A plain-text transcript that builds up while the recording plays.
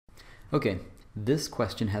Okay, this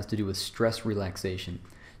question has to do with stress relaxation.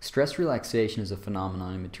 Stress relaxation is a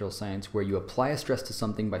phenomenon in material science where you apply a stress to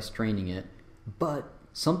something by straining it, but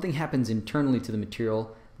something happens internally to the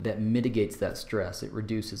material that mitigates that stress. It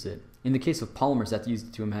reduces it. In the case of polymers, that's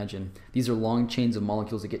easy to imagine. These are long chains of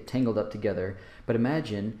molecules that get tangled up together. But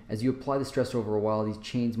imagine, as you apply the stress over a while, these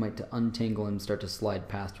chains might untangle and start to slide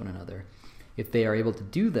past one another. If they are able to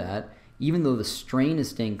do that, even though the strain is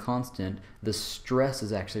staying constant, the stress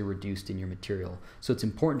is actually reduced in your material. So it's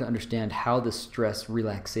important to understand how the stress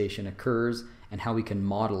relaxation occurs and how we can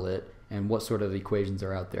model it and what sort of equations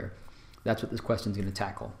are out there. That's what this question is going to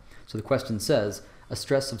tackle. So the question says, a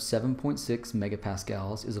stress of 7.6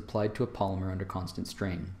 megapascals is applied to a polymer under constant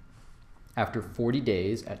strain. After 40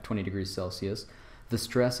 days at 20 degrees Celsius, the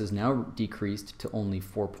stress is now decreased to only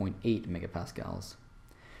 4.8 megapascals.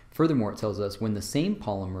 Furthermore, it tells us when the same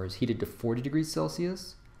polymer is heated to 40 degrees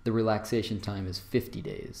Celsius, the relaxation time is 50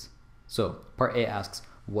 days. So part A asks,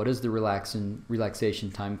 what is the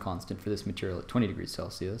relaxation time constant for this material at 20 degrees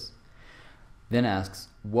Celsius? Then asks,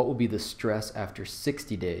 what will be the stress after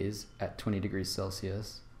 60 days at 20 degrees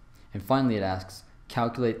Celsius? And finally it asks,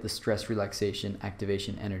 calculate the stress relaxation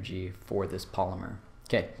activation energy for this polymer.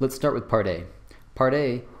 Okay, let's start with part A. Part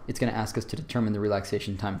A, it's going to ask us to determine the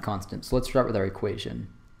relaxation time constant. So let's start with our equation.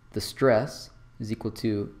 The stress is equal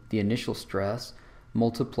to the initial stress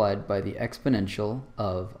multiplied by the exponential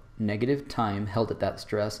of negative time held at that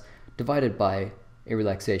stress divided by a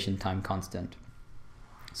relaxation time constant.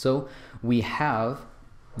 So we have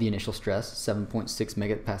the initial stress, 7.6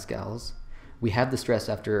 megapascals. We have the stress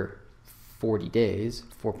after 40 days,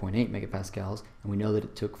 4.8 megapascals, and we know that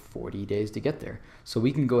it took 40 days to get there. So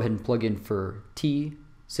we can go ahead and plug in for T,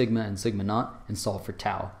 sigma, and sigma naught and solve for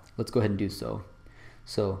tau. Let's go ahead and do so.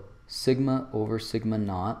 So sigma over sigma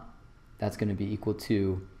naught, that's going to be equal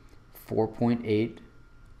to 4.8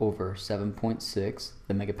 over 7.6.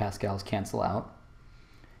 The megapascals cancel out.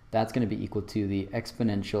 That's going to be equal to the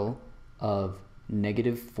exponential of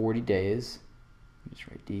negative 40 days, just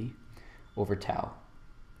write D, over tau.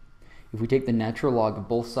 If we take the natural log of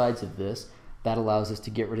both sides of this, that allows us to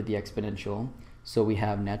get rid of the exponential. So we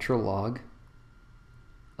have natural log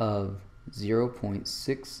of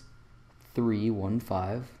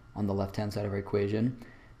 0.6315 on the left-hand side of our equation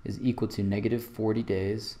is equal to negative 40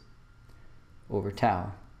 days over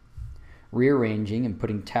tau. Rearranging and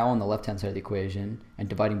putting tau on the left-hand side of the equation and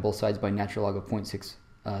dividing both sides by natural log of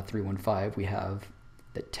 0.6315, we have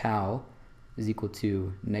that tau is equal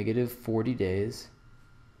to negative 40 days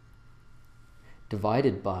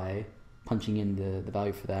divided by, punching in the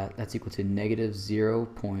value for that, that's equal to negative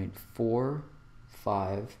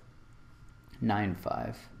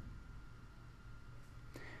 0.4595,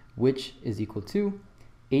 which is equal to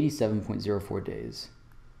 87.04 days.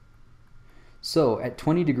 So at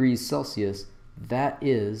 20 degrees Celsius, that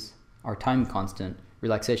is our time constant,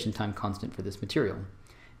 relaxation time constant for this material.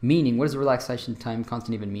 Meaning, what does the relaxation time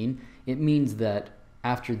constant even mean? It means that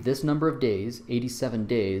after this number of days, 87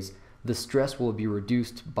 days, the stress will be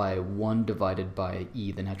reduced by 1 divided by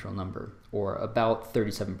E, the natural number, or about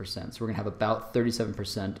 37%. So we're going to have about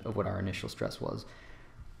 37% of what our initial stress was.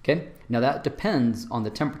 Okay, now that depends on the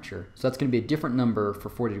temperature. So that's going to be a different number for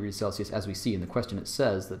 40 degrees Celsius. As we see in the question, it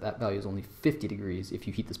says that that value is only 50 degrees if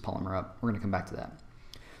you heat this polymer up. We're going to come back to that.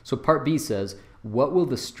 So part B says, what will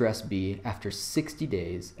the stress be after 60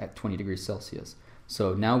 days at 20 degrees Celsius?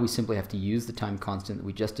 So now we simply have to use the time constant that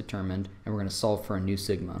we just determined, and we're going to solve for a new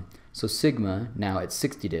sigma. So sigma, now at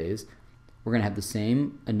 60 days, we're going to have the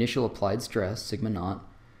same initial applied stress, sigma naught.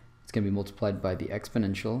 It's going to be multiplied by the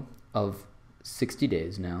exponential of 60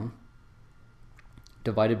 days now,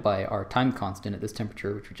 divided by our time constant at this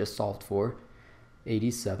temperature, which we just solved for,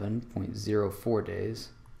 87.04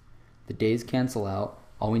 days. The days cancel out.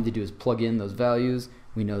 All we need to do is plug in those values.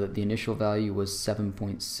 We know that the initial value was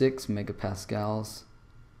 7.6 megapascals,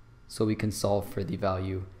 so we can solve for the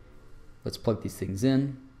value. Let's plug these things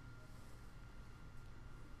in.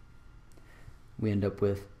 We end up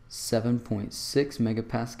with 7.6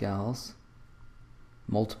 megapascals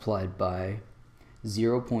multiplied by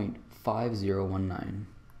 0.5019,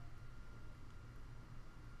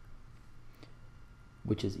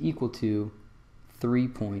 which is equal to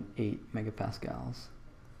 3.8 megapascals.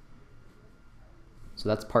 So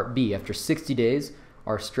that's part B. After 60 days,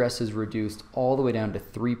 our stress is reduced all the way down to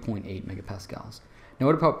 3.8 megapascals. Now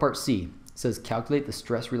what about part C? It says calculate the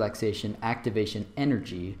stress relaxation activation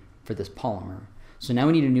energy for this polymer. So now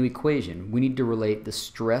we need a new equation. We need to relate the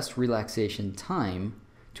stress relaxation time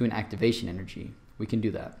to an activation energy. We can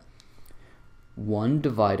do that. 1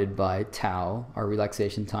 divided by tau, our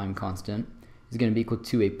relaxation time constant, is going to be equal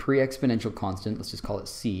to a pre-exponential constant, let's just call it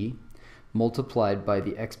C, multiplied by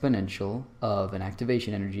the exponential of an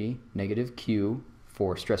activation energy, negative Q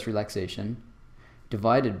for stress relaxation,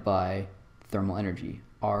 divided by thermal energy,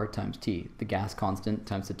 R times T, the gas constant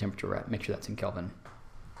times the temperature we're at. Make sure that's in Kelvin.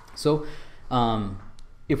 So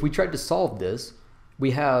if we tried to solve this,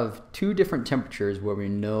 we have two different temperatures where we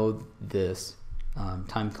know this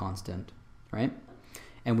time constant, right?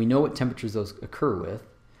 And we know what temperatures those occur with,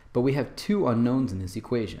 but we have two unknowns in this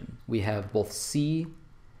equation. We have both C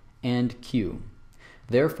and Q.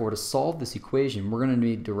 Therefore, to solve this equation, we're going to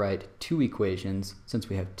need to write two equations since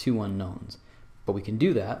we have two unknowns. But we can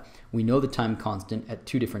do that. We know the time constant at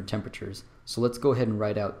two different temperatures. So let's go ahead and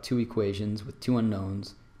write out two equations with two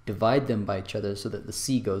unknowns, divide them by each other so that the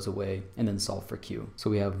C goes away, and then solve for Q. So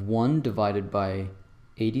we have 1 divided by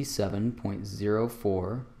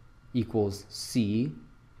 87.04 equals C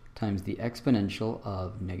times the exponential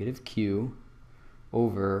of negative Q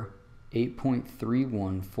over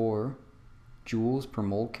 8.314 joules per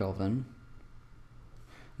mole Kelvin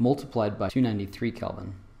multiplied by 293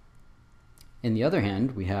 Kelvin. In the other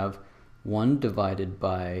hand, we have 1 divided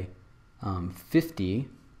by 50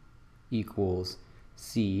 equals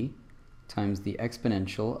C times the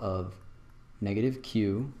exponential of negative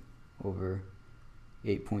Q over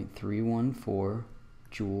 8.314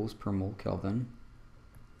 joules per mole Kelvin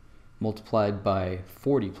multiplied by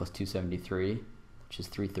 40 plus 273, which is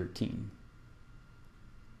 313.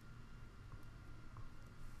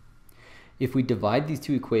 If we divide these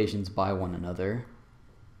two equations by one another,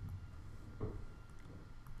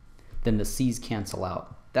 then the C's cancel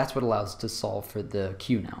out. That's what allows us to solve for the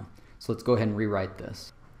Q now. So let's go ahead and rewrite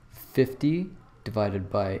this. 50 divided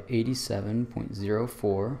by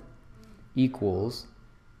 87.04 equals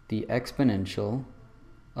the exponential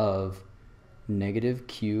of negative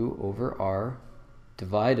Q over R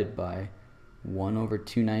divided by 1 over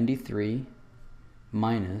 293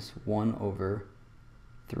 minus 1 over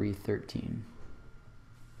 313.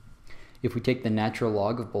 If we take the natural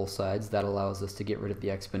log of both sides, that allows us to get rid of the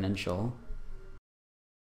exponential.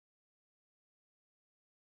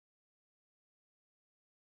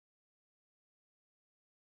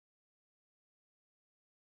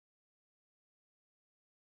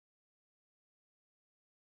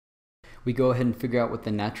 We go ahead and figure out what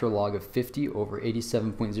the natural log of 50 over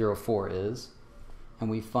 87.04 is,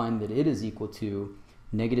 and we find that it is equal to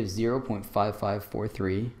negative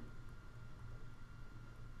 0.5543,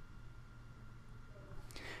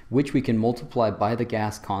 which we can multiply by the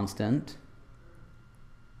gas constant,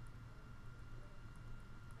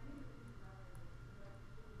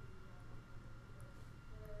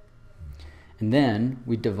 and then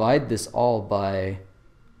we divide this all by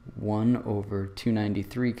 1 over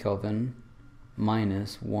 293 Kelvin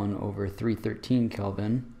minus 1 over 313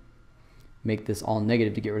 Kelvin. Make this all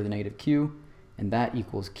negative to get rid of the negative Q, and that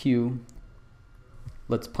equals Q.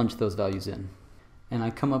 Let's punch those values in. And I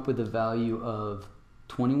come up with a value of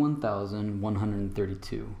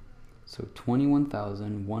 21,132. So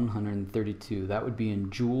 21,132, that would be in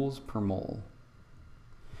joules per mole.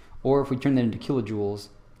 Or if we turn that into kilojoules,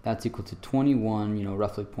 that's equal to 21,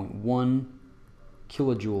 roughly 0.1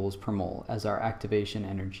 kilojoules per mole as our activation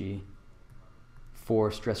energy for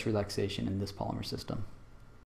stress relaxation in this polymer system.